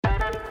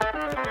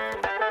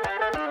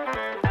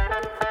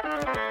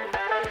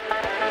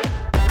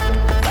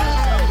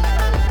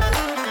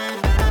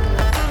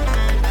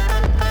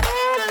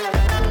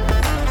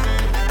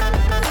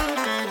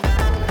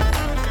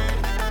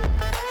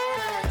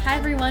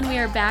everyone. We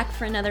are back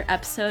for another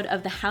episode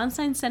of the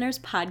Hauenstein Center's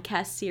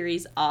podcast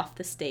series, Off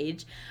the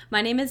Stage.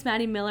 My name is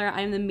Maddie Miller.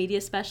 I'm the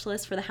media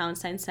specialist for the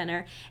Hauenstein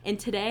Center. And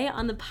today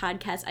on the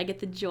podcast, I get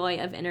the joy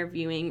of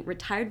interviewing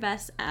retired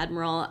Vice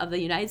Admiral of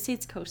the United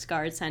States Coast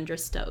Guard, Sandra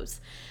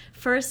Stoves.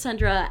 First,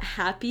 Sandra,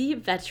 happy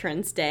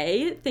Veterans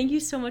Day. Thank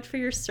you so much for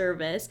your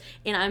service,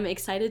 and I'm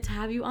excited to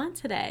have you on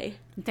today.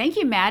 Thank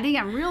you, Maddie.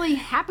 I'm really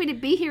happy to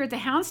be here at the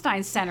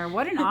Hauenstein Center.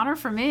 What an honor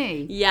for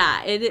me.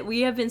 Yeah,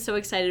 we have been so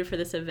excited for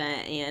this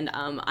event, and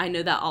I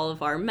know that all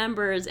of our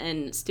members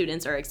and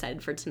students are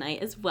excited for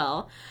tonight as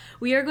well.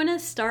 We are going to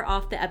start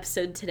off the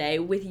episode today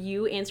with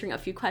you answering a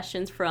few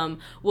questions from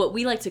what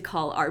we like to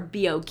call our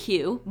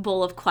BOQ,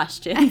 Bowl of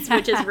Questions,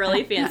 which is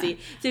really fancy.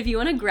 So if you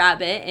want to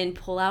grab it and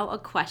pull out a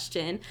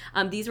question,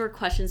 these were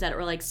questions that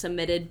were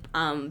submitted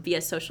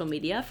via social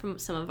media from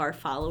some of our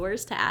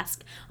followers to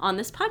ask on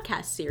this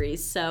podcast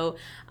series. So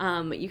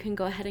you can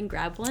go ahead and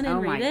grab one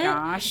and read it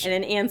and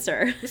then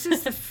answer. This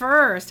is the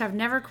first. I've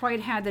never quite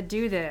had to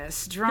do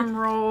this. Drum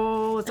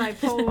roll as I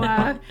pull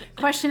a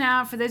question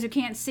out. For those who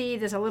can't see,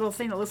 there's a little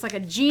thing that looks like a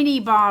genie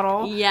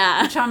bottle,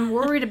 which I'm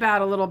worried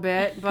about a little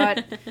bit,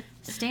 but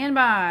stand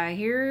by.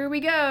 Here we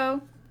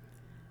go.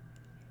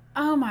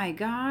 Oh my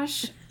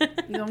gosh.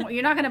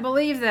 You're not going to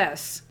believe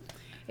this.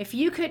 If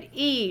you could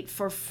eat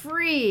for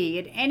free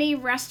at any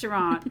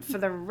restaurant for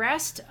the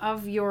rest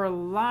of your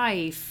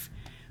life,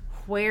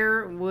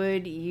 where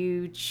would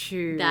you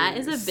choose? That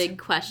is a big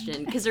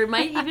question, because there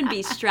might even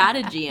be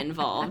strategy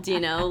involved,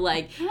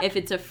 if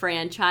it's a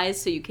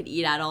franchise so you could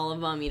eat at all of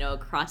them,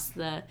 across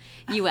the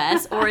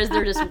U.S., or is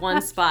there just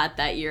one spot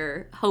that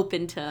you're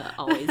hoping to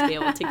always be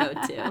able to go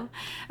to?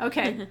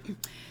 Okay.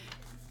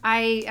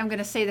 I am going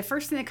to say the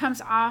first thing that comes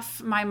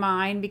off my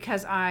mind,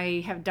 because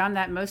I have done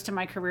that most of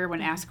my career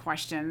when asked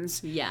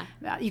questions. Yeah.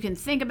 You can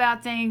think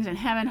about things and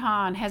hem and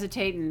haw and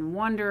hesitate and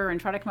wonder and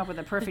try to come up with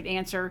a perfect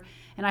answer.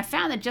 And I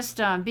found that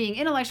just being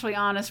intellectually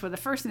honest with the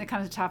first thing that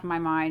comes to the top of my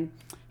mind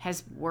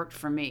has worked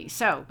for me.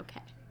 So,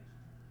 okay.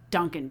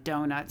 Dunkin'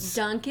 Donuts.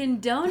 Dunkin'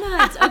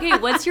 Donuts. Okay,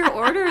 what's your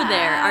order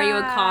there? Are you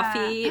a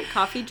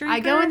coffee drinker? I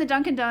go in the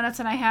Dunkin' Donuts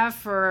and I have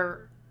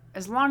for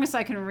as long as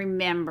I can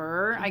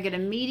remember. I get a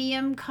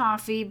medium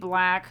coffee,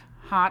 black,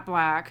 hot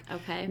black.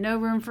 Okay. No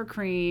room for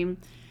cream.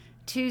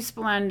 2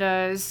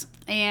 Splendas.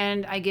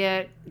 And I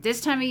get, this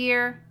time of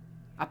year,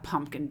 a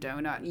pumpkin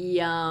donut.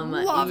 Yum.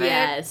 Love it.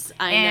 Yes,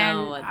 I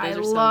know. Those I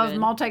are so love good.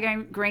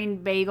 Multi-grain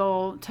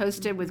bagel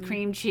toasted with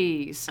cream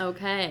cheese.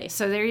 Okay.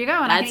 So there you go.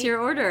 And That's your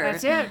order.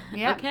 That's it.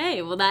 Yeah.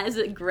 Okay. Well, that is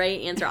a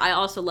great answer. I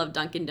also love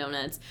Dunkin'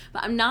 Donuts,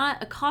 but I'm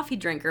not a coffee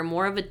drinker,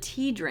 more of a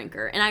tea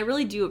drinker. And I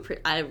really do,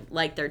 I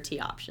like their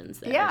tea options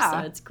there. Yeah.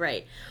 So it's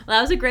great. Well,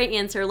 that was a great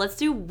answer. Let's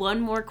do one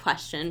more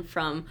question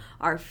from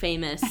our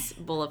famous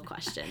Bowl of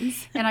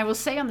Questions. And I will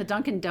say on the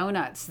Dunkin'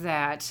 Donuts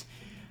that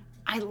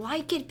I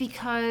like it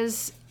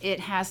because it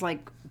has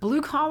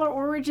blue collar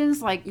origins,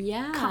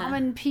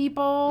 common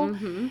people,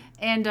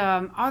 and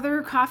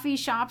other coffee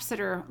shops that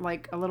are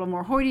a little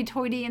more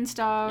hoity-toity and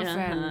stuff.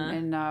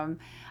 And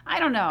I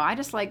don't know. I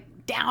just like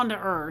down to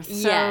earth.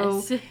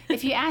 So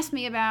if you ask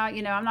me about,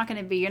 you're not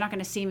going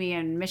to see me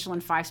in Michelin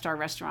 5-star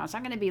restaurants.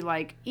 I'm going to be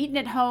eating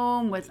at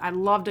home I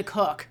love to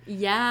cook.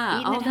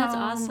 Yeah. Eating at that's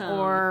home, awesome.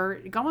 Or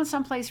going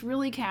someplace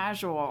really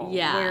casual.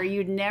 Yeah. Where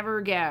you'd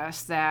never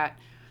guess that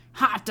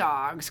hot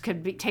dogs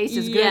could taste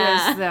as good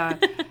as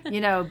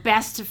the,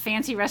 best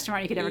fancy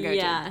restaurant you could ever go to.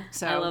 Yeah,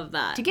 so I love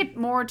that. To get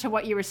more to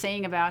what you were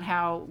saying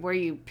about where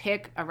you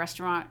pick a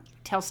restaurant,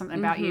 tell something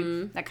about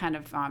you, that kind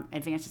of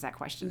advances that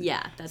question.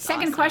 Yeah, that's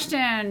Second awesome.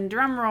 question,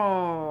 drum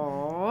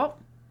roll.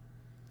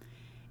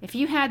 If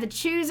you had to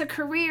choose a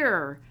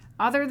career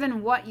other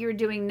than what you're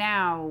doing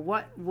now,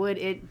 what would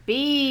it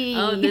be?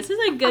 Oh, this is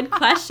a good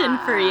question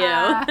for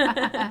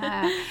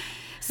you.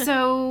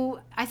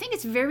 So I think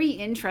it's very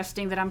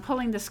interesting that I'm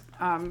pulling this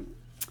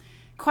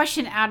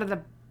question out of the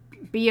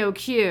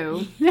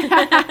BOQ,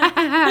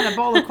 the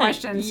bowl of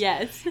questions.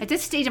 Yes. At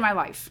this stage of my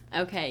life.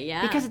 Okay,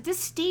 yeah. Because at this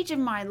stage of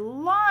my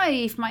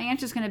life, my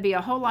answer is going to be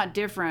a whole lot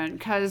different,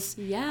 because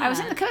I was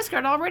in the Coast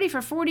Guard already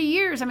for 40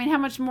 years. I mean, how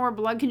much more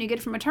blood can you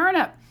get from a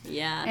turnip?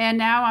 Yeah. And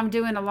now I'm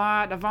doing a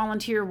lot of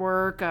volunteer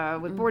work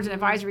with boards and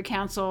advisory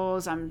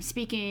councils. I'm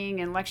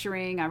speaking and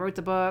lecturing. I wrote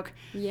the book.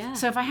 Yeah.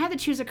 So if I had to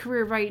choose a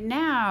career right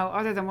now,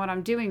 other than what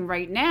I'm doing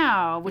right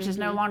now, which is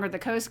no longer the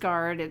Coast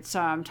Guard, it's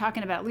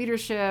talking about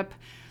leadership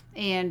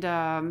and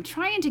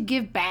trying to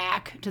give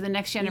back to the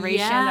next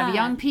generation of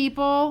young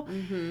people.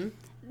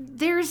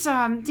 There's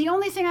the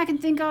only thing I can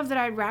think of that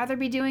I'd rather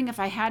be doing if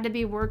I had to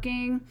be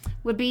working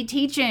would be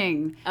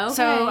teaching. Okay.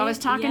 So I was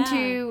talking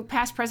to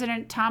past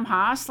President Tom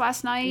Haas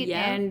last night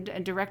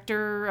and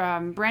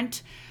Director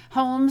Brent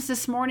homes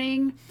this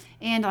morning,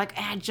 and like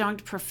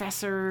adjunct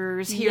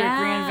professors here at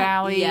Grand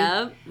Valley.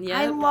 Yep.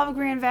 I love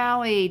Grand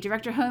Valley.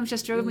 Director Holmes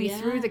just drove me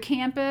through the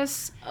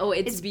campus. Oh,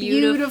 it's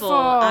beautiful.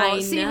 I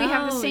know. See, we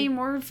have the same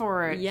word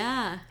for it.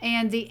 Yeah.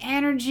 And the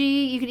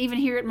energy, you can even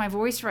hear it in my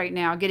voice right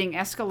now,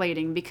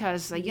 escalating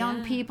because the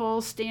young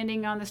people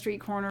standing on the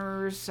street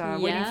corners,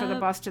 waiting for the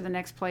bus to the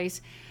next place.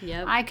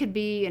 Yep. I could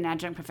be an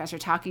adjunct professor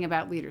talking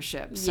about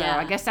leadership. So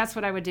I guess that's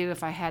what I would do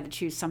if I had to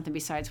choose something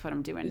besides what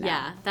I'm doing now.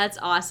 Yeah, that's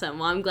awesome.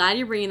 Well, I'm glad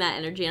you're bringing that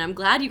energy, and I'm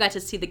glad you got to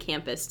see the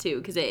campus too,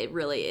 because it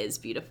really is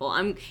beautiful.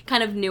 I'm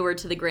kind of newer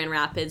to the Grand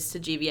Rapids, to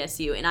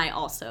GVSU, and I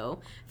also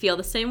feel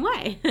the same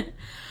way.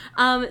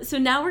 So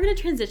now we're going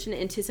to transition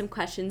into some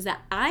questions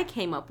that I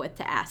came up with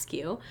to ask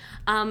you.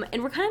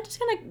 And we're kind of just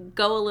going to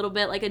go a little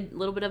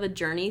bit of a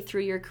journey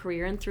through your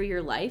career and through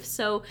your life.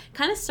 So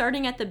kind of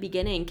starting at the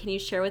beginning, can you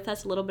share with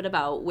us a little bit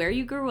about where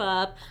you grew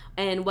up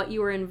and what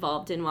you were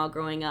involved in while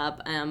growing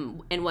up,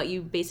 and what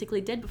you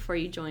basically did before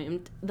you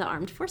joined the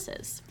Armed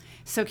Forces?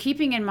 So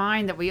keeping in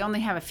mind that we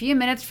only have a few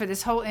minutes for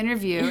this whole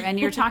interview and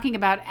you're talking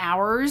about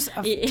hours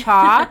of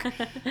talk,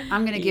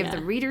 I'm going to give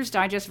the Reader's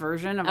Digest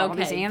version of all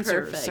these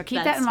answers. Perfect. So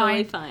keep That's that in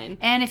mind. Totally fine.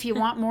 And if you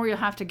want more, you'll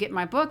have to get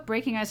my book,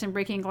 Breaking Ice and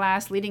Breaking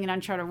Glass, Leading in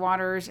Uncharted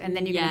Waters, and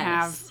then you can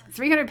have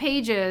 300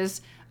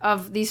 pages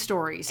of these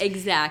stories.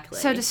 Exactly.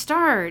 So to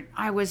start,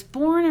 I was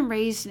born and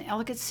raised in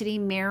Ellicott City,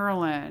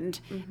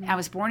 Maryland. I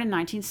was born in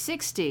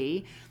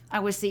 1960. I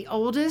was the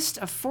oldest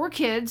of 4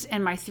 kids,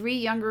 and my 3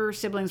 younger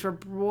siblings were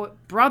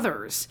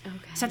brothers. Okay.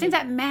 So I think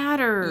that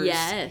matters.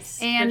 Yes,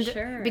 and for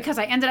sure. Because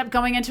I ended up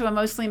going into a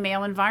mostly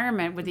male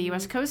environment with the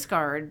U.S. Coast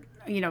Guard,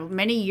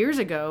 many years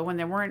ago when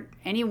there weren't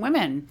any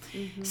women.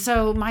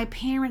 So my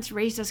parents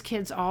raised us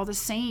kids all the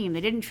same.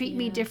 They didn't treat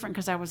me different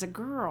because I was a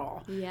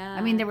girl. Yeah. I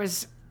mean, there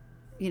was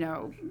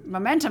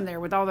momentum there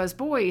with all those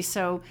boys.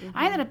 So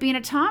I ended up being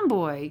a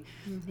tomboy.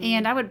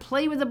 And I would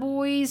play with the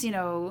boys,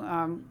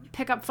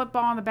 pick up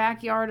football in the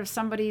backyard of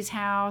somebody's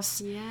house.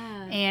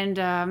 Yeah. And,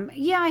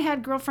 I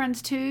had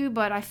girlfriends too,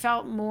 but I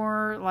felt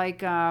more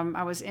like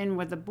I was in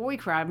with the boy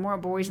crowd, more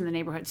boys in the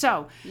neighborhood.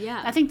 So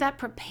I think that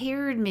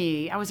prepared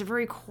me. I was a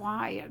very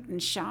quiet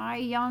and shy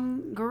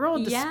young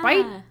girl,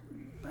 despite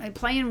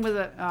playing with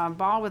a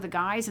ball with the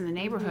guys in the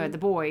neighborhood, the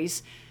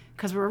boys,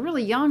 because we were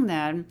really young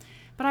then.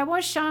 But I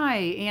was shy,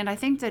 and I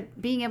think that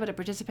being able to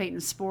participate in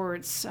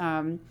sports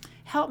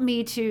helped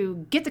me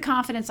to get the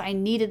confidence I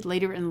needed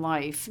later in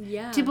life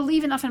to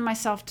believe enough in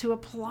myself to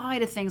apply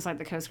to things like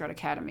the Coast Guard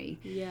Academy.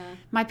 Yeah.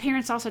 My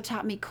parents also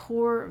taught me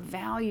core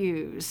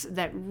values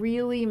that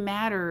really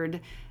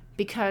mattered,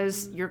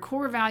 because your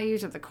core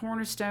values are the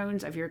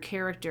cornerstones of your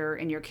character,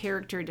 and your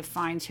character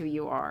defines who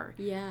you are.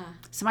 Yeah.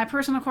 So my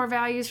personal core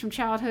values from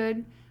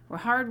childhood were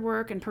hard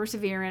work and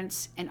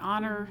perseverance and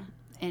honor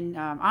and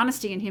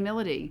honesty and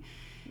humility.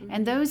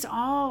 And those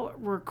all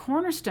were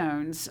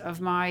cornerstones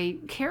of my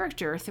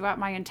character throughout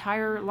my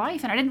entire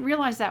life. And I didn't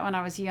realize that when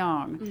I was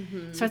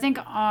young. So I think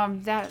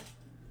that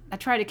I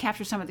tried to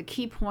capture some of the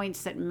key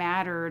points that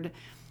mattered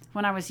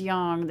when I was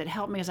young that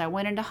helped me as I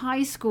went into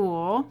high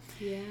school.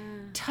 Yeah.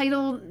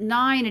 Title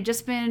IX had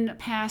just been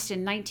passed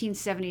in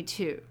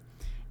 1972.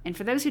 And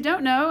for those who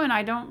don't know, and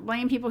I don't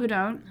blame people who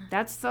don't,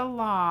 that's the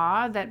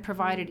law that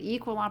provided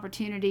equal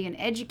opportunity and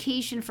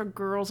education for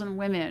girls and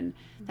women.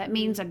 That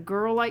means a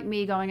girl like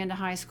me going into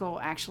high school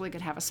actually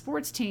could have a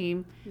sports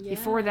team.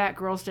 Before that,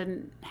 girls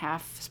didn't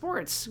have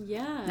sports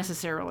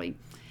necessarily.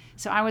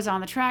 So I was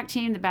on the track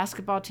team, the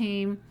basketball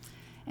team,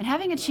 and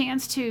having a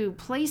chance to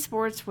play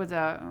sports with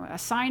a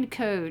assigned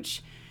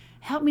coach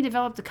helped me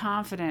develop the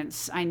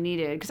confidence I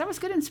needed, because I was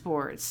good in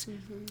sports,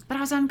 but I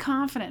was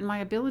unconfident in my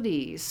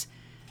abilities.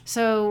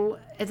 So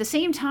at the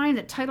same time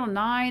that Title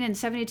IX in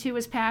 72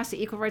 was passed,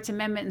 the Equal Rights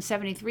Amendment in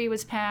 73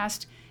 was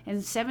passed,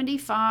 in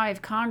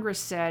 75 Congress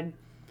said,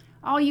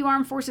 all you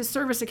armed forces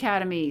service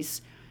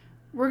academies,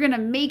 we're going to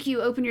make you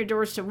open your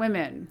doors to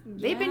women.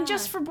 They've been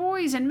just for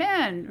boys and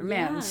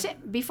men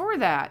before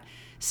that.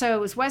 So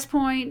it was West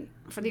Point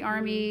for the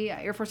Army,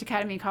 Air Force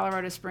Academy in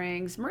Colorado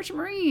Springs, Merchant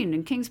Marine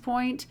in Kings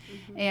Point,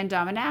 and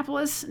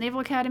Annapolis Naval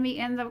Academy,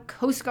 and the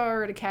Coast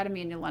Guard Academy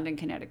in New London,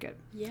 Connecticut.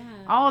 Yeah.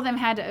 All of them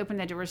had to open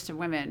their doors to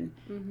women.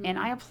 And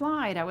I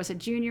applied. I was a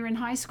junior in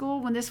high school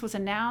when this was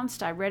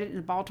announced. I read it in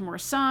the Baltimore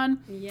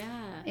Sun. Yeah.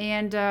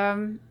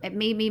 And it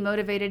made me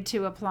motivated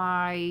to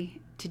apply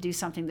to do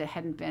something that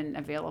hadn't been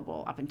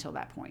available up until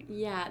that point.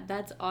 Yeah,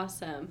 that's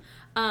awesome.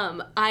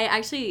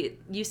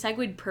 You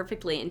segued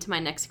perfectly into my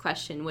next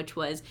question, which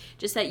was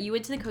just that you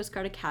went to the Coast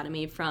Guard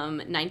Academy from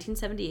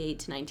 1978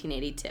 to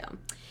 1982.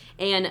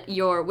 And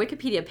your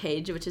Wikipedia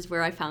page, which is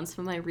where I found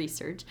some of my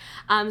research,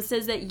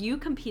 says that you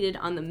competed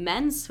on the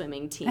men's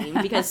swimming team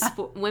because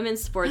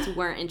women's sports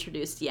weren't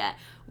introduced yet.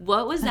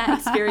 What was that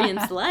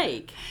experience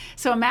like?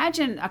 So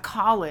imagine a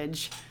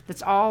college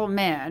that's all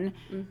men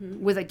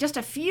with just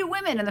a few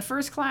women in the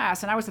first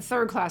class, and I was the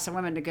third class of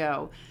women to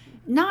go.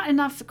 Not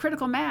enough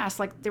critical mass.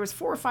 Like there was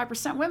 4 or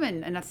 5%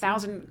 women in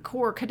 1,000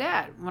 Corps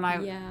cadet when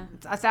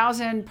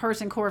 1,000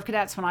 person Corps of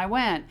Cadets when I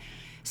went.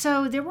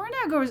 So there were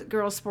no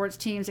girls sports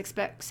teams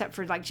except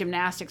for like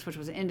gymnastics, which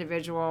was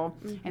individual,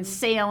 and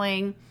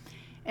sailing.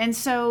 And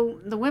so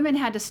the women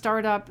had to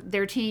start up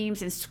their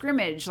teams in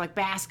scrimmage, like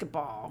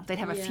basketball. They'd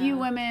have a few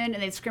women,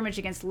 and they'd scrimmage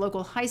against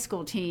local high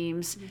school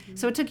teams.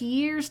 So it took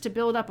years to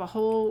build up a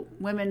whole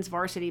women's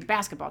varsity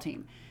basketball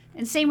team.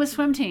 And same with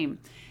swim team.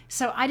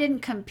 So I didn't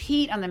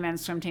compete on the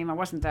men's swim team. I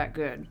wasn't that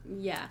good.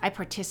 Yeah. I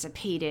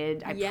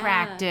participated. I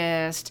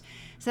practiced.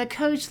 So the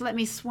coach let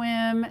me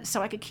swim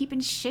so I could keep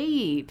in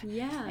shape.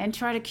 Yeah. And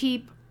try to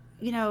keep,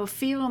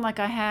 feeling like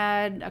I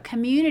had a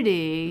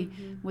community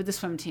with the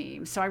swim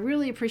team. So I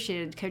really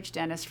appreciated Coach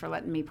Dennis for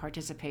letting me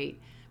participate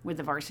with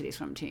the varsity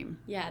swim team.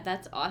 Yeah,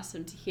 that's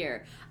awesome to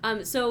hear.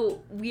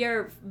 So we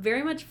are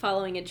very much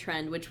following a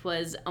trend, which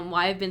was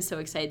why I've been so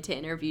excited to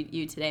interview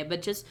you today.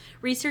 But just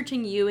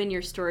researching you and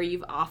your story,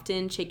 you've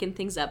often shaken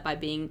things up by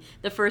being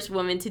the first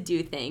woman to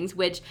do things,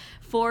 which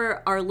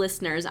for our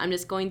listeners, I'm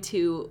just going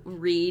to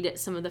read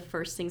some of the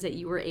first things that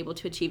you were able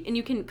to achieve. And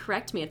you can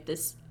correct me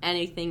if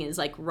anything is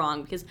like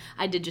wrong, because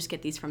I did just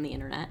get these from the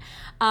internet.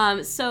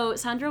 So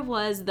Sandra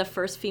was the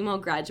first female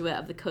graduate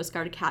of the Coast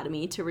Guard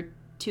Academy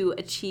to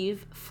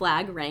achieve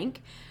flag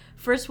rank,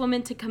 first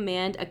woman to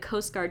command a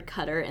Coast Guard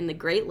cutter in the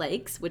Great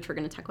Lakes, which we're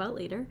going to talk about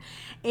later,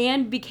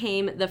 and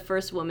became the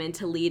first woman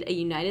to lead a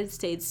United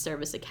States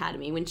Service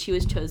Academy when she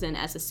was chosen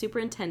as the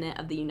superintendent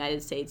of the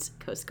United States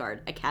Coast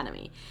Guard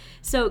Academy.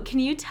 So can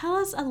you tell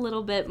us a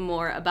little bit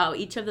more about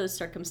each of those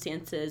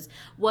circumstances,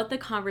 what the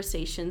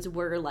conversations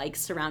were like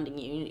surrounding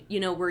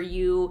you? Were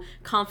you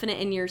confident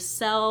in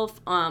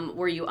yourself?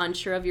 Were you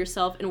unsure of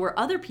yourself? And were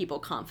other people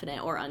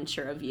confident or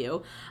unsure of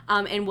you?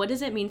 And what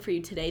does it mean for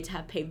you today to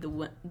have paved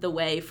the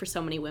way for so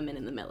many women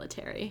in the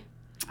military?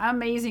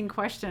 Amazing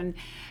question.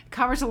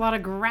 Covers a lot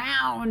of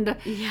ground.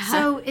 Yeah.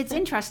 So it's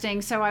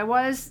interesting. So I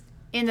was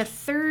in the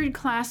third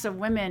class of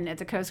women at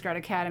the Coast Guard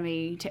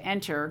Academy to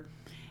enter,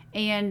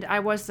 and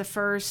I was the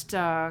first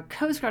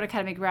Coast Guard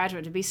Academy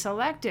graduate to be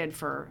selected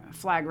for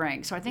flag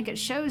rank. So I think it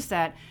shows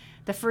that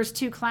the first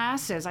two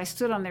classes, I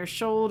stood on their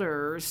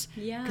shoulders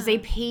because they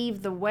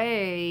paved the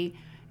way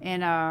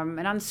in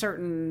an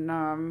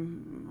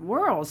uncertain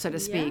world, so to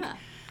speak. Yeah.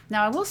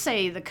 Now, I will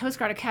say the Coast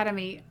Guard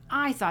Academy,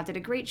 I thought, did a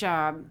great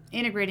job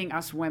integrating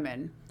us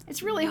women.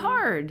 It's really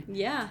hard.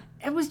 Yeah.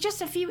 It was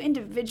just a few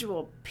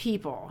individual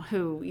people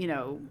who,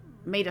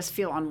 made us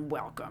feel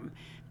unwelcome.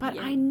 But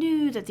I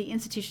knew that the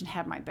institution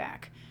had my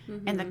back.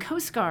 And the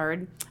Coast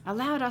Guard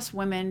allowed us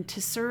women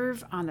to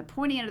serve on the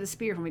pointy end of the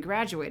spear when we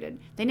graduated.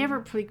 They never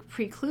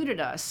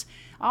precluded us.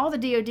 All the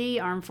DoD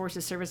Armed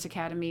Forces Service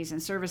Academies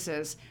and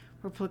services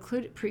were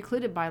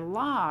precluded by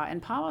law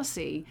and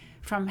policy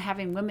from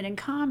having women in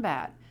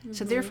combat.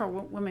 So therefore,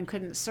 women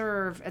couldn't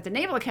serve at the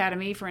Naval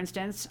Academy, for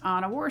instance,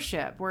 on a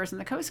warship, whereas in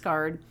the Coast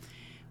Guard,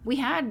 we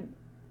had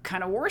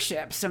kind of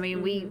warships. I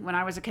mean, when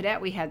I was a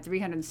cadet, we had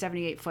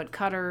 378-foot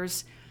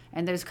cutters,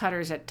 and those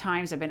cutters at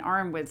times have been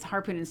armed with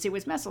Harpoon and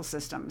Suez missile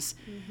systems.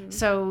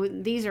 So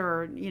these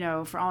are,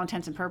 for all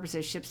intents and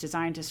purposes, ships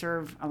designed to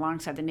serve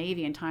alongside the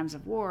Navy in times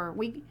of war.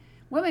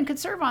 Women could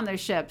serve on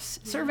those ships,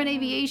 serve in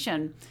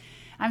aviation.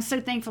 I'm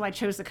so thankful I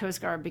chose the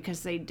Coast Guard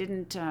because they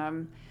didn't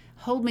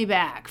hold me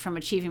back from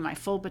achieving my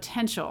full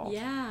potential.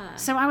 Yeah.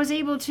 So I was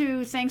able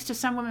to, thanks to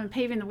some women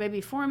paving the way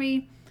before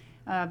me,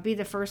 be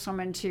the first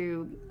woman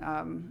to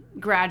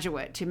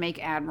graduate, to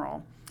make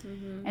admiral.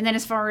 And then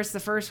as far as the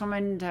first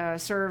woman to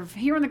serve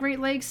here on the Great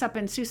Lakes up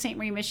in Sault Ste.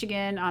 Marie,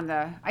 Michigan on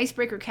the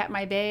icebreaker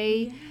Katmai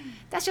Bay,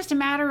 that's just a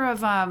matter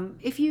of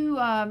if you,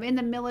 in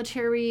the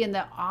military and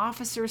the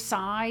officer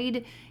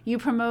side, you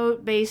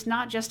promote based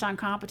not just on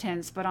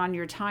competence, but on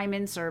your time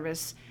in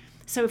service.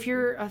 So if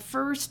you're a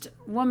first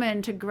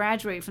woman to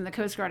graduate from the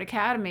Coast Guard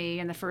Academy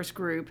in the first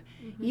group,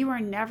 you are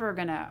never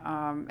going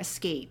to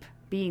escape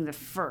being the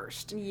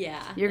first.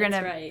 Yeah, you're going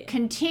to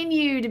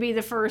continue to be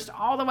the first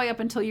all the way up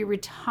until you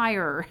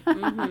retire.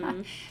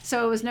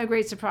 So it was no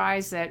great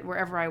surprise that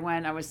wherever I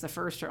went, I was the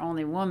first or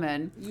only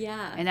woman.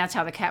 Yeah. And that's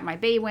how the Katmai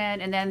Bay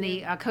went. And then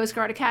the Coast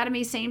Guard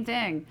Academy, same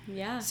thing.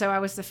 Yeah. So I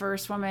was the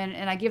first woman,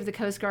 and I give the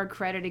Coast Guard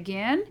credit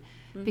again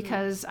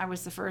because I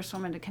was the first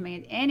woman to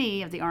command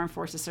any of the Armed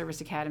Forces Service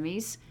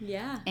Academies.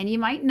 Yeah. And you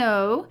might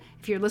know,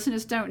 if your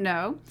listeners don't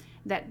know,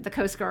 that the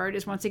Coast Guard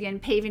is once again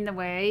paving the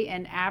way,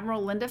 and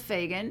Admiral Linda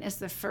Fagan is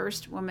the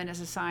first woman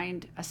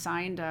assigned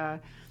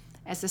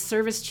as the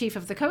service chief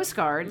of the Coast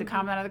Guard, the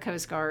Commandant of the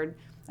Coast Guard,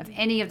 of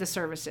any of the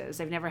services.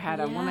 They've never had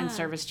a woman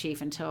service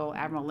chief until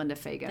Admiral Linda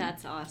Fagan.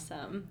 That's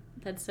awesome.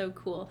 That's so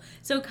cool.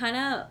 So kind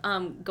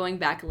of going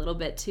back a little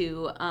bit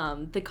to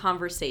the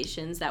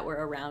conversations that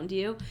were around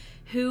you,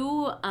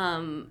 who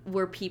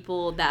were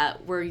people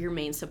that were your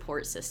main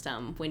support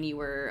system when you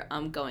were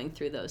going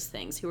through those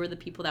things? Who were the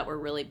people that were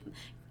really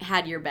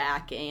had your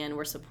back and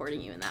were supporting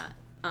you in that,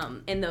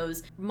 in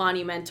those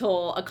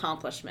monumental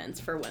accomplishments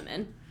for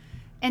women?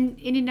 And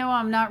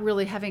I'm not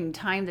really having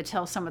time to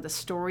tell some of the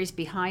stories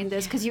behind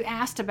this, because you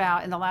asked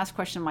about, in the last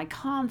question, my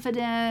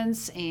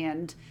confidence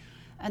and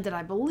And did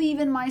I believe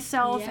in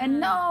myself? And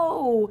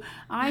no,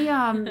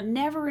 I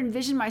never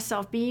envisioned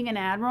myself being an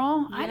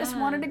admiral. I just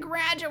wanted to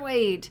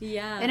graduate.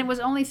 And it was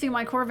only through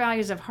my core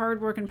values of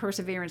hard work and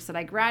perseverance that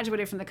I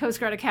graduated from the Coast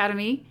Guard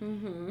Academy,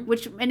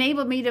 which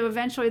enabled me to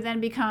eventually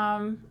then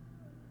become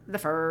the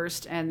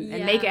first and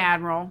make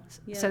admiral.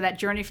 So that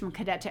journey from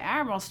cadet to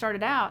admiral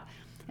started out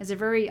as a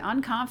very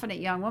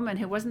unconfident young woman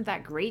who wasn't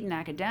that great in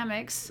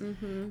academics.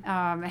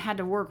 I had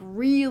to work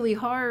really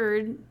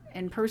hard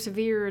and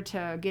persevere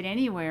to get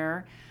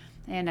anywhere,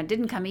 and it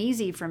didn't come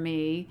easy for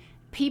me.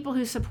 People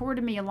who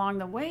supported me along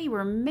the way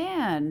were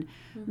men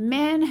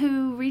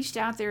who reached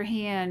out their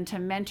hand to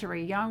mentor a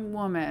young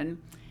woman.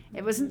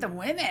 It wasn't the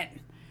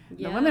women.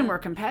 The women were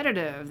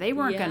competitive. They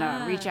weren't going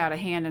to reach out a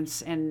hand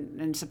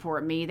and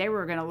support me. They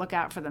were going to look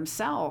out for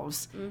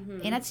themselves.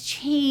 And it's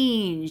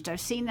changed.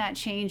 I've seen that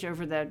change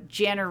over the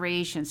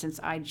generation since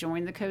I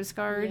joined the Coast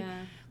Guard.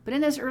 But in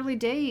those early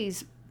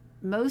days,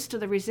 most of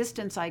the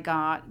resistance I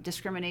got,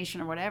 discrimination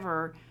or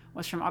whatever,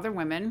 was from other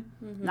women,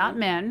 not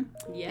men.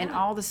 And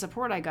all the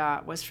support I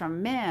got was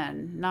from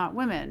men, not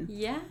women.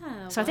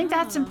 So I think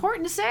that's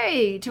important to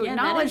say, to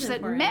acknowledge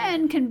that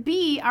men can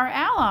be our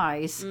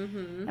allies.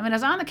 And when I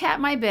was on the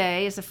Katmai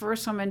Bay as the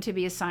first woman to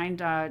be assigned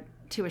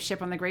to a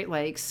ship on the Great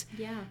Lakes,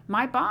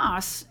 my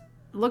boss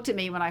looked at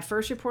me when I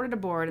first reported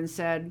aboard and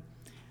said,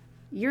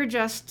 "You're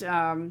just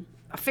a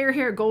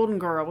fair-haired golden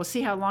girl. We'll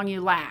see how long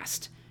you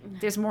last."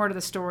 There's more to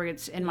the story.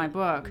 It's in my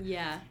book.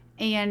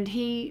 And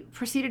he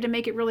proceeded to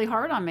make it really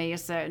hard on me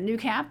as a new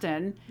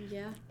captain.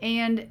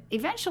 And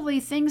eventually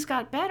things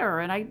got better.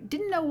 And I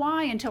didn't know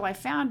why until I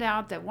found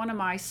out that one of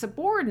my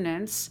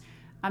subordinates,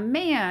 a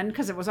man,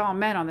 because it was all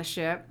men on the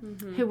ship,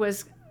 who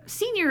was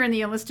senior in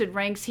the enlisted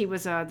ranks, he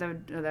was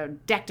the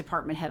deck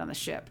department head on the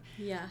ship.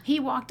 He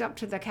walked up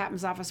to the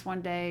captain's office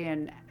one day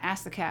and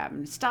asked the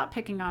captain, "Stop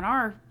picking on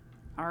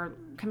our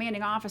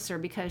commanding officer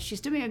because she's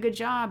doing a good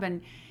job,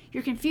 and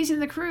you're confusing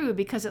the crew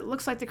because it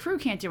looks like the crew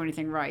can't do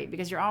anything right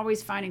because you're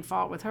always finding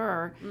fault with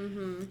her,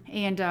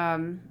 and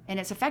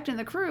it's affecting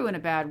the crew in a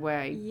bad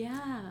way."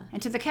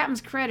 And to the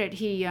captain's credit,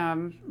 he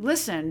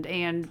listened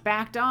and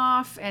backed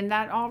off, and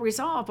that all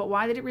resolved. But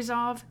why did it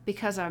resolve?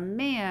 Because a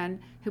man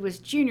who was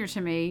junior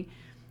to me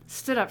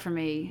stood up for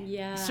me,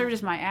 served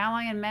as my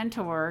ally and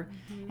mentor.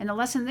 And the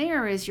lesson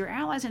there is your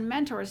allies and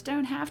mentors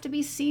don't have to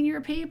be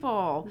senior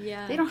people.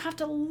 They don't have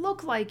to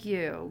look like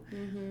you.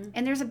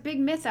 And there's a big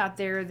myth out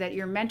there that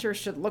your mentor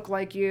should look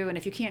like you, and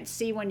if you can't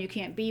see one, you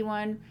can't be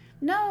one.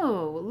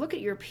 No, look at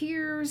your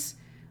peers,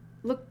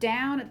 look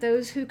down at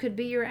those who could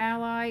be your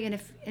ally,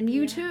 and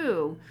you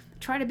too.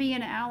 Try to be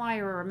an ally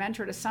or a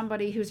mentor to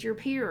somebody who's your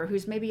peer,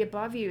 who's maybe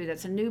above you,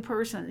 that's a new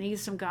person that needs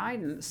some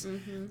guidance.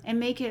 And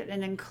make it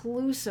an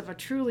inclusive, a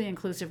truly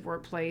inclusive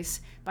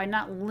workplace by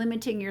not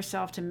limiting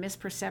yourself to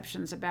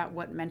misperceptions about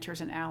what mentors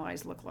and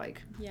allies look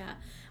like.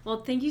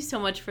 Well, thank you so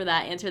much for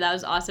that answer. That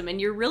was awesome. And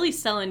you're really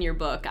selling your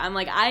book. I'm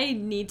like, I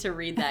need to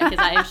read that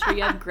because I'm sure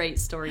you have great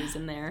stories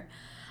in there.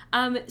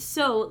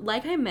 So,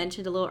 like I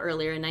mentioned a little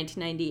earlier, in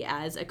 1990,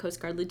 as a Coast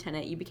Guard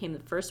lieutenant, you became the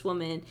first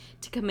woman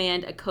to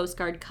command a Coast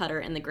Guard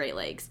cutter in the Great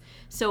Lakes.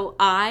 So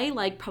I,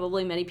 like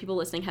probably many people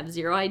listening, have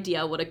zero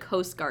idea what a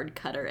Coast Guard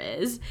cutter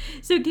is.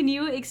 So can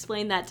you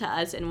explain that to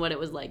us and what it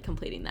was like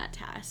completing that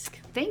task?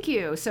 Thank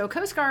you. So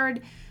Coast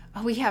Guard,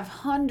 we have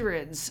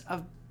hundreds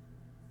of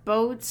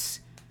boats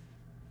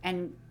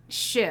and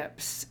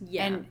ships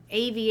and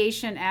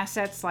aviation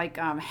assets like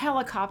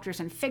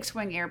helicopters and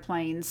fixed-wing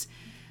airplanes.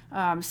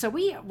 So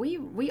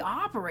we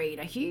operate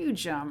a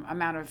huge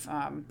amount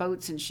of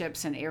boats and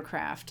ships and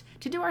aircraft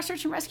to do our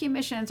search and rescue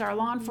missions, our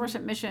law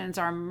enforcement missions,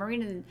 our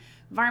marine and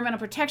environmental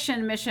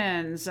protection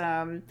missions,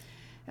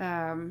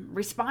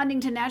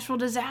 responding to natural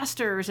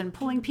disasters and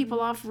pulling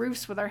people off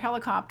roofs with our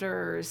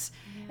helicopters,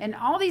 and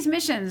all these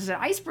missions, the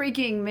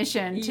ice-breaking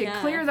mission to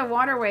clear the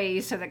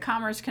waterways so that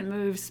commerce can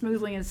move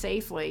smoothly and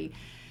safely.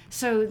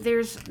 So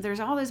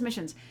there's all those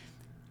missions.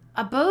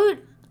 A boat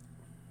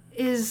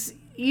is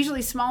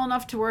usually small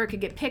enough to where it could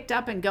get picked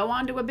up and go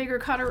onto a bigger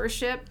cutter or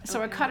ship.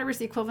 So a cutter is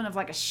the equivalent of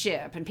like a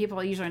ship, and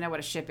people usually know what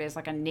a ship is,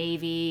 like a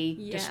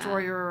Navy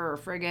destroyer or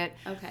frigate.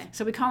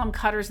 So we call them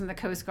cutters in the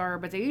Coast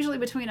Guard, but they're usually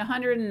between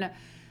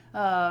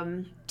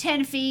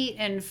 110 feet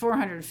and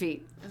 400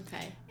 feet.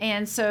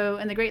 And so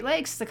in the Great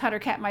Lakes, the cutter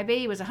Katmai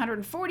Bay was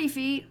 140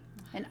 feet,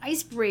 an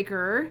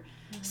icebreaker.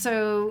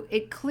 So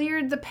it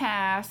cleared the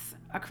path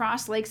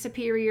across Lake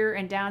Superior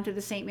and down to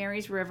the St.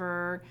 Mary's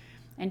River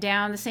and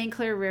down the St.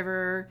 Clair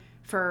River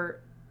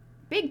for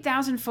big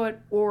 1,000-foot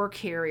ore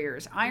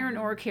carriers, iron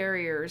ore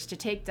carriers, to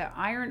take the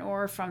iron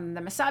ore from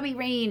the Mesabi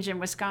Range in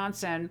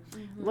Wisconsin,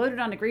 load it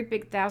on the great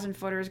big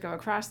 1,000-footers, go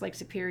across Lake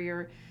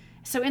Superior.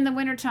 So in the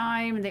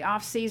wintertime, in the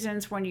off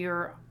seasons, when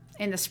you're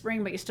in the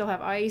spring but you still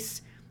have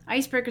ice,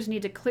 icebreakers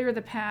need to clear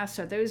the path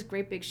so those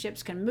great big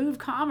ships can move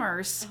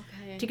commerce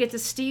to get the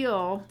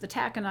steel, the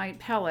taconite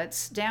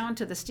pellets, down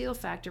to the steel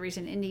factories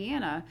in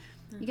Indiana.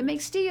 You can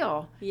make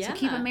steel to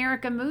keep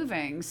America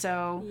moving.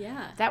 So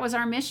that was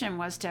our mission,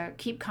 was to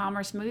keep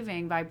commerce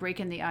moving by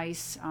breaking the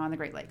ice on the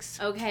Great Lakes.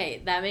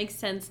 Okay, that makes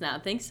sense now.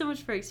 Thanks so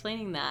much for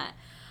explaining that.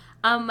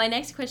 My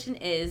next question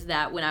is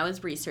that when I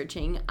was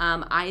researching,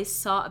 I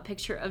saw a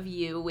picture of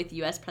you with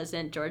U.S.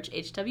 President George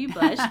H.W.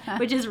 Bush,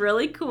 which is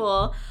really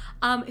cool.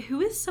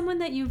 Who is someone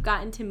that you've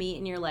gotten to meet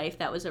in your life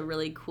that was a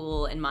really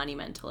cool and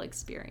monumental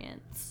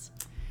experience?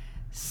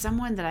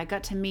 Someone that I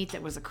got to meet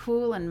that was a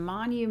cool and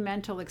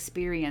monumental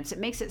experience. It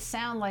makes it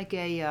sound like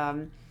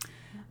a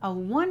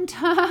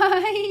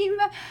one-time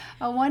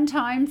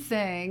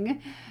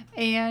thing.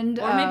 And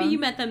or maybe you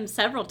met them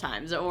several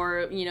times,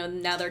 or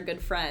now they're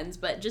good friends,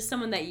 but just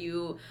someone that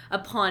you,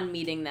 upon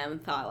meeting them,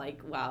 thought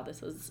like, wow,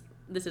 this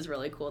is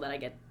really cool that I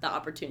get the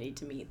opportunity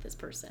to meet this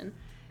person.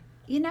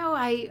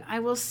 I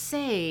will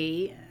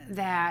say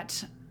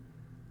that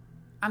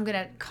I'm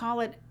going to call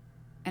it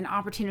an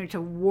opportunity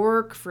to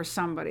work for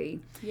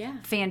somebody. Yeah.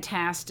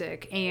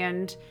 Fantastic.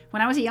 And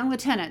when I was a young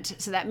lieutenant,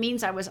 so that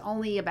means I was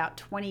only about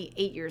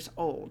 28 years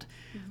old.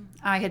 Mm-hmm.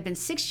 I had been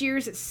 6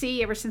 years at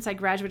sea ever since I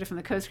graduated from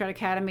the Coast Guard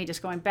Academy,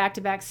 just going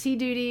back-to-back sea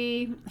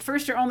duty.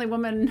 First or only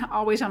woman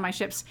always on my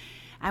ships.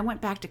 I went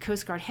back to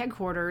Coast Guard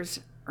headquarters,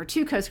 or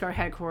to Coast Guard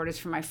headquarters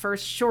for my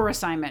first shore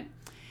assignment.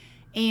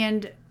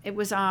 And it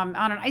was on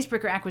an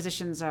icebreaker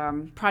acquisitions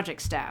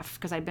project staff,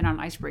 because I'd been on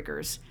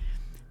icebreakers.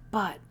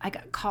 But I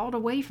got called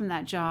away from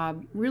that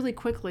job really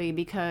quickly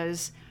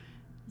because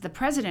the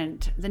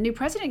new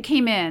president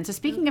came in. So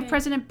speaking of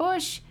President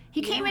Bush,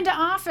 he came into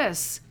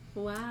office.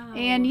 Wow.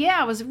 And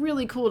it was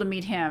really cool to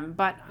meet him.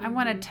 But I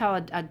want to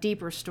tell a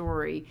deeper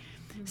story.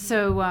 Mm-hmm.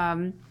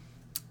 So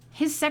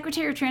his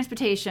Secretary of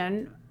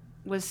Transportation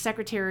was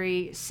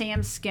Secretary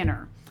Sam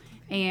Skinner.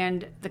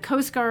 And the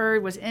Coast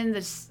Guard was in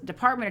the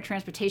Department of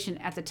Transportation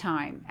at the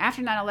time.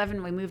 After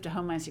 9/11, we moved to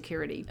Homeland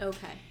Security.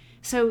 Okay.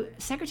 So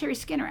Secretary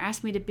Skinner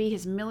asked me to be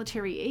his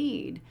military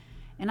aide,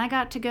 and I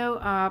got to go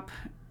up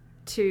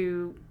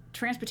to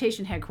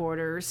transportation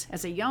headquarters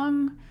as a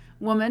young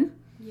woman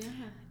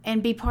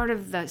and be part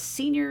of the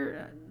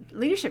senior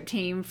leadership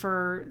team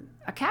for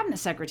a cabinet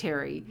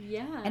secretary.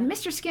 Yeah. And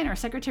Mr. Skinner,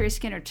 Secretary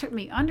Skinner, took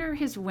me under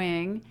his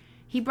wing.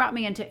 He brought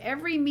me into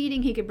every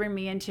meeting he could bring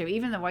me into,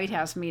 even the White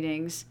House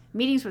meetings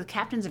with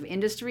captains of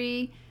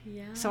industry.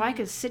 Yeah. So I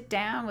could sit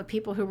down with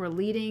people who were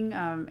leading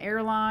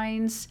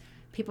airlines,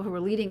 people who were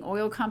leading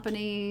oil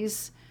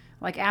companies,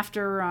 like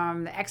after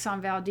the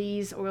Exxon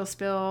Valdez oil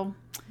spill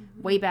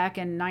way back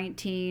in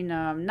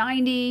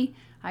 1990.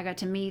 I got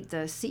to meet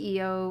the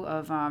CEO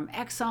of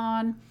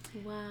Exxon.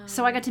 Wow.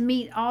 So I got to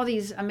meet all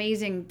these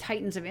amazing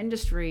titans of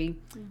industry.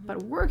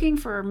 But working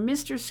for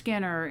Mr.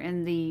 Skinner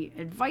and the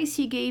advice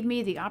he gave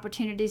me, the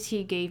opportunities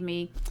he gave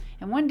me,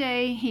 and one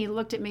day he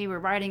looked at me, we were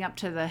riding up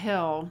to the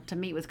Hill to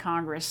meet with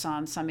Congress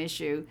on some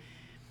issue,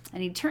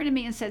 and he turned to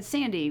me and said,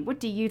 "Sandy, what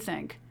do you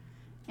think?"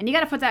 And you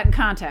got to put that in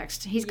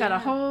context. He's got a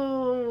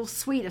whole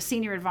suite of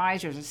senior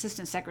advisors,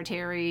 assistant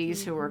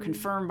secretaries who were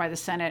confirmed by the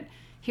Senate.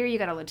 Here you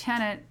got a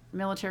lieutenant,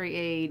 military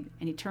aide,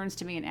 and he turns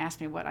to me and asks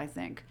me what I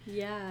think.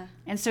 Yeah.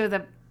 And so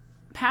the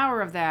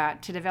power of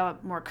that to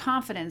develop more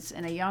confidence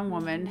in a young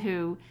woman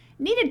who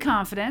needed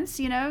confidence,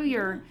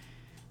 you're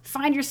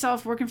find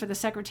yourself working for the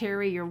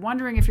secretary, you're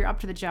wondering if you're up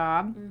to the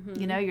job,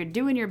 you're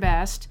doing your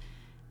best,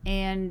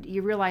 and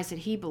you realize that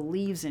he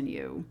believes in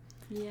you.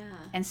 Yeah.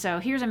 And so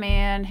here's a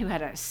man who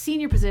had a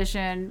senior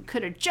position,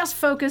 could have just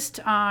focused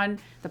on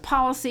the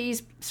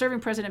policies serving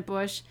President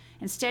Bush.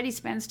 Instead, he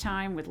spends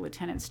time with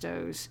Lieutenant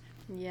Stowes.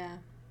 Yeah.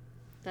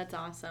 That's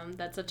awesome.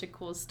 That's such a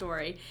cool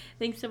story.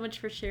 Thanks so much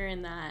for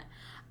sharing that.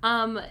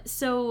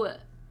 So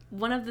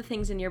one of the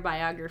things in your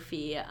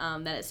biography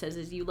that it says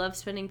is you love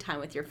spending time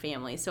with your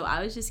family. So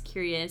I was just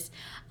curious,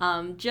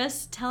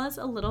 just tell us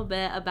a little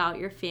bit about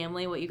your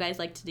family, what you guys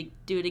like to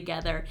do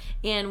together,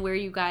 and where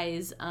you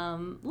guys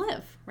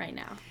live right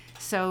now.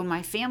 So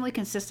my family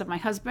consists of my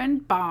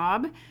husband,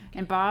 Bob,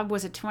 and Bob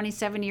was a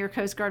 27-year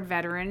Coast Guard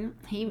veteran.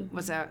 He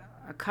was a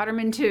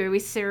cutterman too. He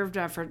served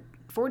for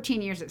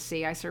 14 years at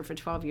sea. I served for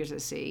 12 years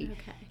at sea.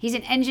 Okay. He's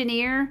an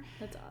engineer.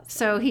 That's awesome.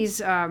 So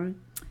he's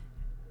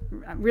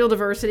real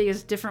diversity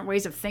is different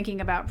ways of thinking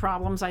about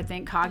problems, I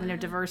think, cognitive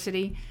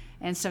diversity.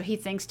 And so he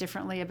thinks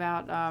differently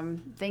about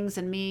things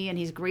than me, and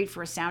he's great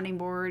for a sounding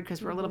board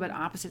because we're a little bit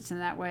opposites in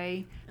that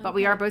way. But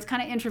we are both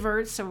kind of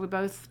introverts, so we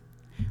both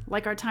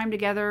like our time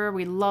together.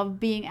 We love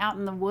being out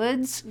in the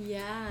woods.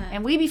 Yeah.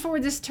 And before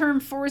this term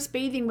forest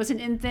bathing was an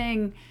in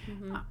thing,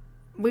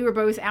 we were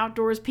both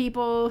outdoors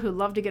people who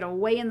love to get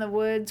away in the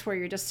woods where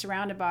you're just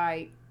surrounded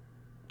by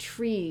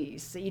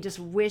trees that you just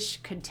wish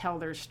could tell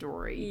their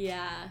story.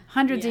 Yeah.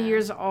 Hundreds of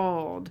years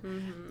old.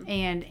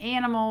 And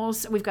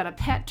animals. We've got a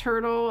pet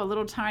turtle, a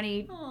little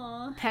tiny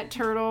pet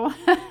turtle.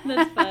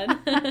 That's fun.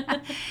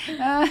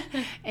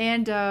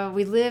 And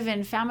we live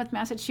in Falmouth,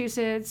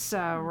 Massachusetts.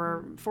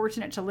 We're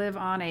fortunate to live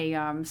on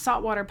a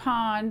saltwater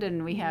pond,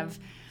 and we have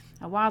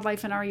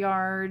wildlife in our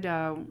yard.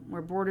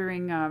 We're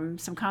bordering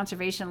some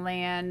conservation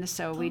land,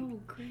 so we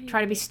try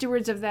to be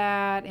stewards of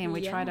that, and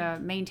we try to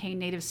maintain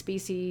native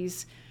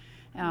species.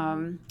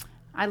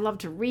 I love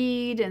to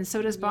read, and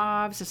so does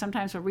Bob. So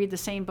sometimes we'll read the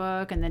same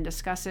book and then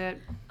discuss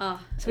it. So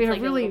we have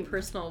like a little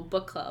personal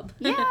book club.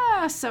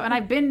 Yeah. So, and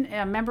I've been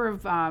a member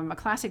of a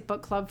classic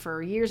book club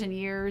for years and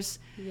years.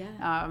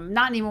 Yeah.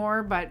 Not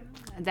anymore, but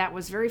that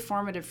was very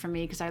formative for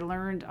me because I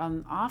learned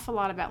an awful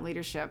lot about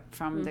leadership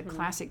from the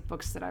classic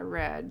books that I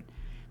read.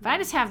 But I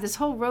just have this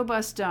whole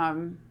robust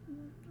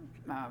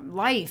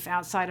life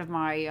outside of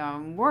my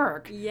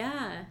work.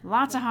 Yeah.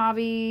 Lots of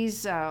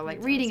hobbies, like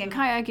that's reading awesome.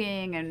 And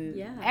kayaking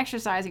and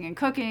exercising and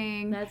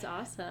cooking. That's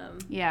awesome.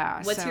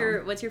 Yeah. What's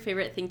your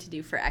favorite thing to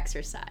do for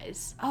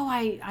exercise? Oh,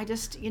 I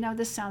just,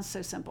 this sounds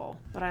so simple,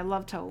 but I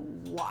love to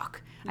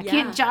walk. I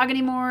can't jog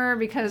anymore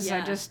because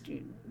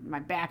my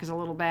back is a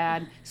little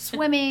bad.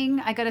 Swimming,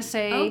 I gotta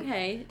say.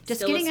 Okay.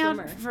 Just getting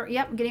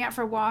out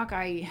for a walk.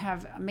 I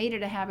have made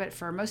it a habit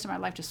for most of my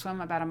life to swim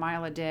about a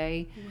mile a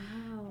day.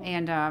 Wow.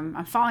 And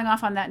I'm falling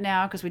off on that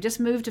now because we just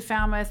moved to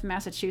Falmouth,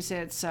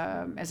 Massachusetts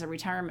as a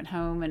retirement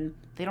home, and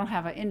they don't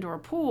have an indoor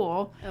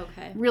pool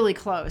really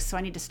close. So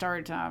I need to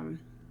start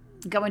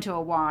going to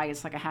a Y.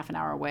 It's like a half an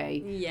hour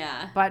away.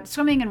 Yeah. But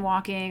swimming and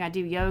walking, I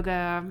do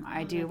yoga,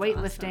 I do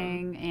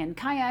weightlifting and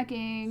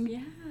kayaking. Yeah.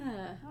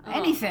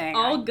 Anything.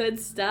 All good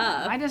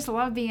stuff. I just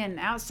love being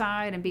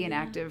outside and being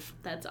active.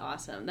 That's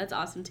awesome. That's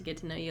awesome to get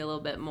to know you a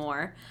little bit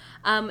more.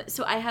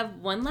 So I have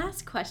one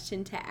last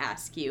question to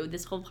ask you.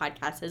 This whole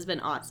podcast has been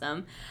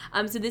awesome.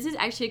 So this is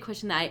actually a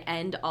question that I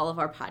end all of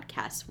our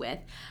podcasts with.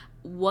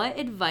 What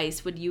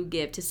advice would you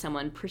give to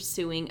someone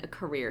pursuing a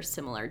career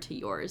similar to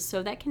yours?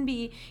 So that can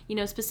be,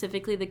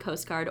 specifically the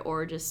Coast Guard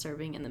or just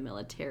serving in the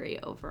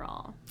military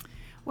overall.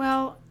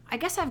 Well, I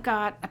guess I've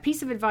got a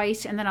piece of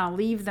advice, and then I'll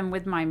leave them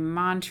with my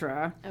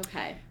mantra.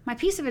 Okay. My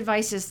piece of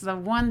advice is the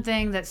one of the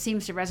things that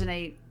seems to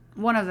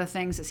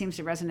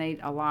resonate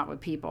a lot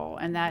with people,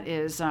 and that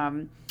is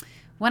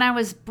when I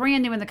was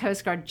brand new in the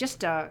Coast Guard,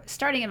 just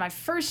starting in my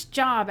first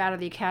job out of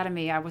the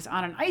academy, I was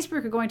on an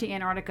icebreaker going to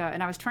Antarctica,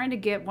 and I was trying to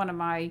get one of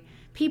my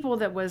people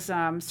that was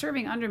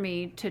serving under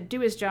me to do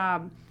his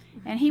job,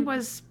 and he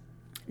was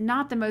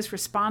not the most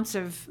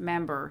responsive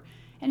member.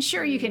 And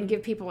sure, you can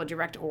give people a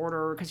direct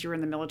order because you're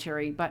in the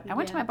military, but I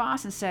went to my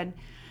boss and said,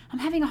 I'm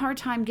having a hard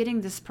time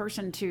getting this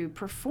person to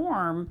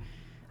perform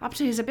up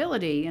to his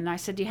ability. And I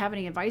said, do you have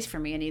any advice for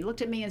me? And he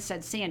looked at me and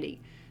said,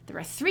 Sandy, there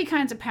are 3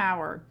 kinds of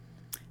power: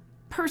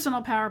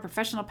 personal power,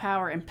 professional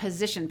power, and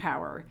position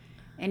power.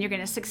 And you're going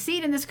to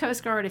succeed in this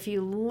Coast Guard if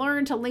you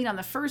learn to lean on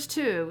the first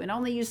 2 and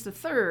only use the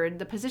third,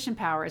 the position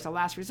power, as a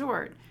last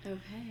resort.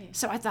 Okay.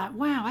 So I thought,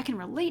 wow, I can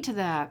relate to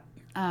that.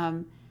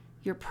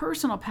 Your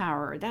personal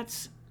power,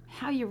 that's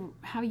how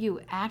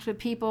you act with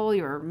people,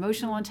 your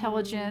emotional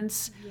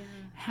intelligence,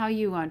 how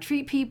you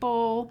treat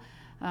people.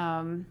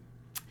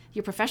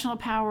 Your professional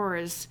power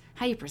is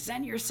how you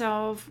present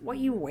yourself, what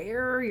you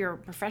wear, your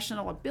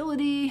professional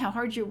ability, how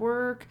hard you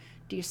work,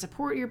 do you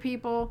support your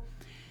people?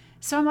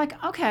 So I'm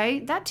like,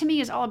 okay, that to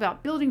me is all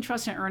about building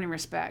trust and earning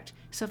respect.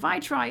 So if I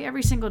try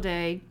every single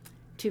day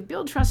to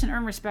build trust and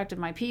earn respect of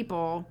my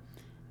people,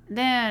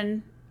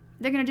 then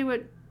they're going to do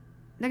it.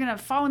 They're going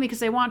to follow me because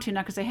they want to,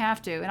 not because they have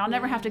to. And I'll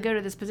never have to go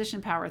to this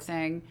position power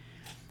thing.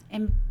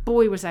 And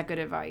boy, was that good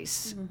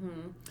advice.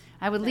 Mm-hmm.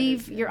 I would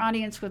leave your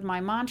audience with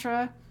my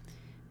mantra.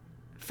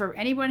 For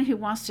anyone who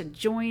wants to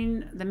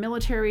join the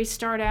military,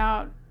 start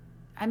out,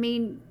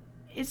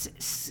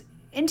 it's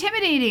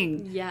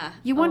intimidating. Yeah.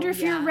 You wonder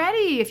if you're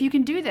ready, if you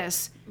can do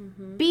this.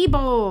 Mm-hmm. Be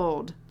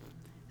bold.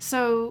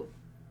 So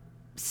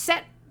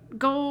set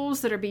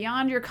goals that are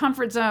beyond your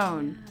comfort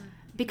zone. Yeah.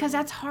 Because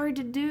that's hard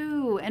to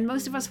do, and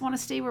most of us want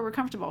to stay where we're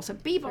comfortable. So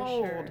be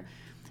bold. Sure.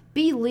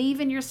 Believe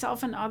in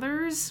yourself and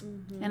others.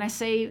 Mm-hmm. And I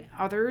say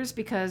others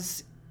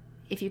because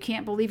if you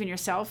can't believe in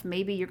yourself,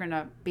 maybe you're going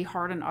to be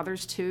hard on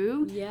others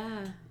too.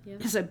 Yeah.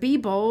 Yep. So be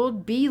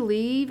bold,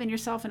 believe in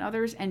yourself and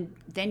others, and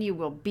then you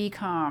will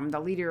become the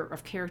leader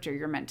of character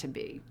you're meant to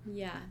be.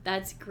 Yeah,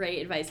 that's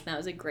great advice. And that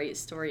was a great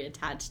story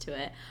attached to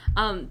it.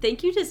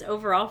 Thank you just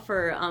overall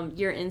for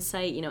your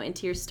insight,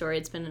 into your story.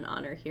 It's been an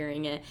honor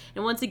hearing it.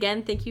 And once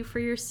again, thank you for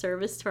your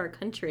service to our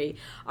country.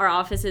 Our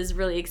office is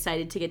really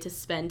excited to get to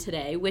spend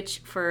today, which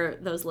for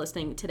those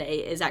listening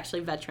today is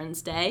actually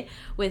Veterans Day,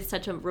 with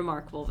such a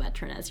remarkable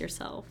veteran as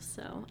yourself.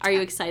 So are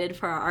you excited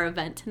for our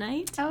event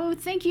tonight? Oh,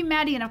 thank you,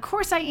 Maddie. And of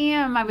course I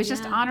am. I was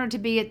just honored to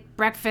be at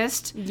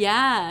breakfast.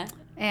 Yeah.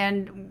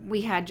 And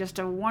we had just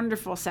a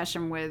wonderful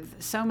session with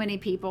so many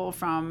people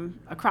from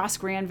across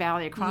Grand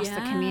Valley, across the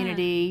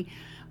community,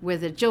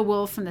 with Jill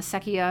Wolf from the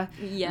Sekia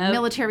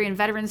Military and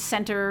Veterans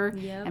Center,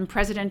 and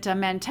President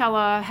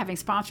Mantella having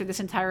sponsored this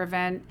entire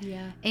event.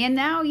 Yeah. And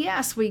now,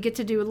 yes, we get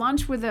to do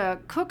lunch with the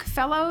Cook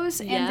Fellows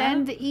and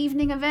then the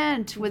evening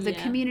event with the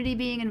community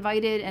being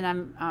invited. And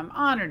I'm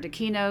honored to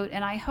keynote,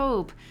 and I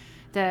hope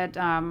that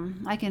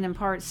I can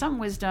impart some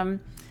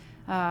wisdom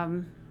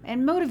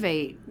and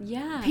motivate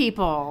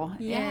people.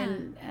 Yeah.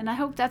 And I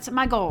hope that's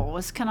my goal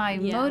is, can I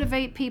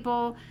motivate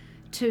people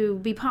to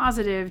be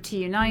positive, to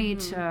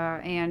unite,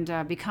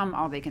 and become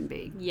all they can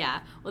be. Yeah.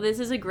 Well, this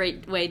is a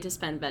great way to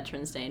spend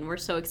Veterans Day, and we're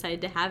so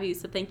excited to have you.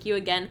 So thank you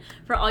again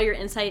for all your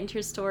insight into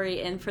your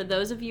story. And for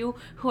those of you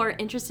who are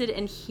interested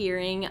in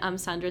hearing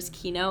Sandra's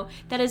keynote,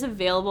 that is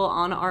available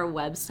on our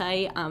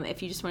website.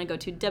 If you just want to go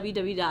to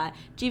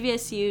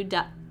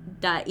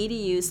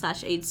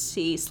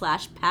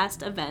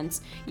www.gvsu.edu/hc/past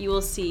events, you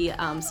will see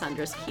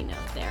Sandra's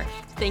keynote there.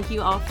 Thank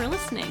you all for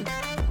listening.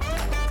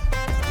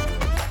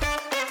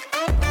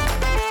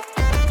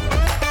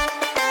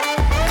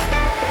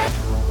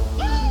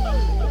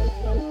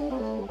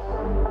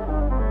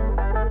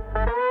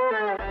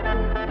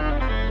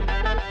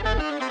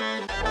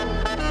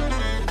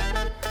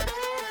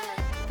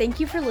 Thank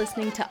you for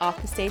listening to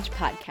Off the Stage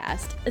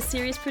Podcast, a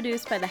series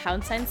produced by the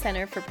Hauenstein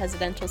Center for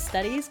Presidential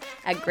Studies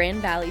at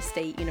Grand Valley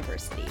State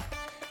University.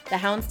 The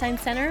Hauenstein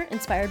Center,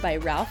 inspired by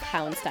Ralph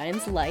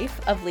Hauenstein's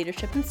life of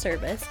leadership and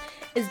service,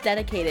 is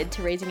dedicated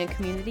to raising a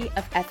community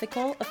of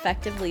ethical,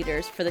 effective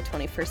leaders for the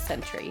 21st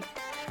century.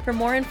 For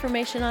more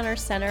information on our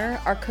center,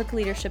 our Cook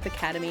Leadership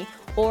Academy,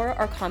 or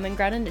our Common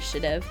Ground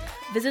Initiative,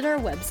 visit our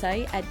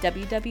website at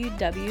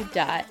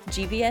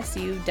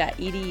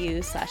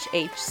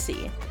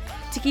www.gvsu.edu/hc.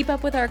 To keep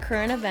up with our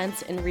current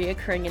events and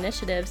reoccurring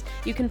initiatives,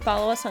 you can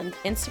follow us on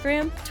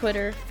Instagram,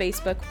 Twitter,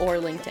 Facebook, or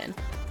LinkedIn,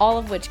 all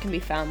of which can be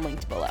found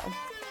linked below.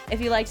 If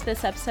you liked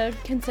this episode,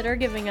 consider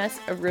giving us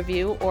a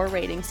review or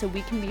rating so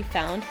we can be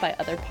found by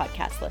other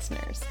podcast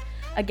listeners.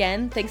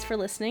 Again, thanks for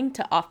listening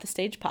to Off the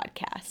Stage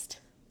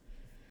Podcast.